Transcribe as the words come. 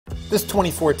This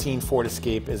 2014 Ford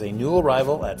Escape is a new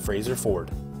arrival at Fraser Ford.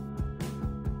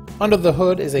 Under the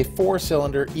hood is a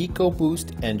 4-cylinder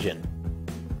EcoBoost engine.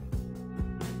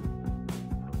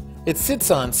 It sits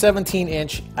on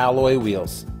 17-inch alloy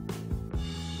wheels.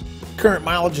 Current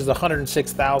mileage is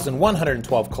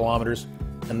 106,112 kilometers,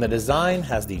 and the design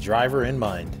has the driver in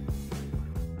mind.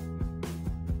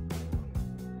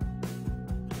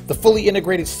 The fully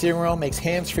integrated steering wheel makes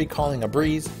hands-free calling a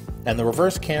breeze, and the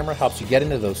reverse camera helps you get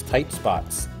into those tight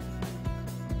spots.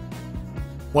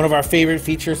 One of our favorite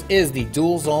features is the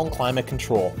dual zone climate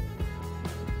control.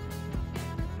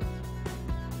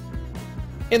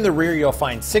 In the rear, you'll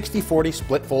find 60/40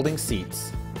 split folding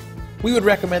seats. We would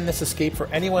recommend this Escape for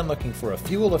anyone looking for a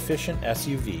fuel-efficient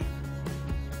SUV.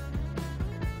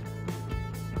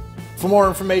 For more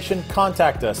information,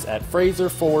 contact us at Fraser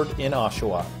Ford in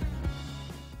Oshawa.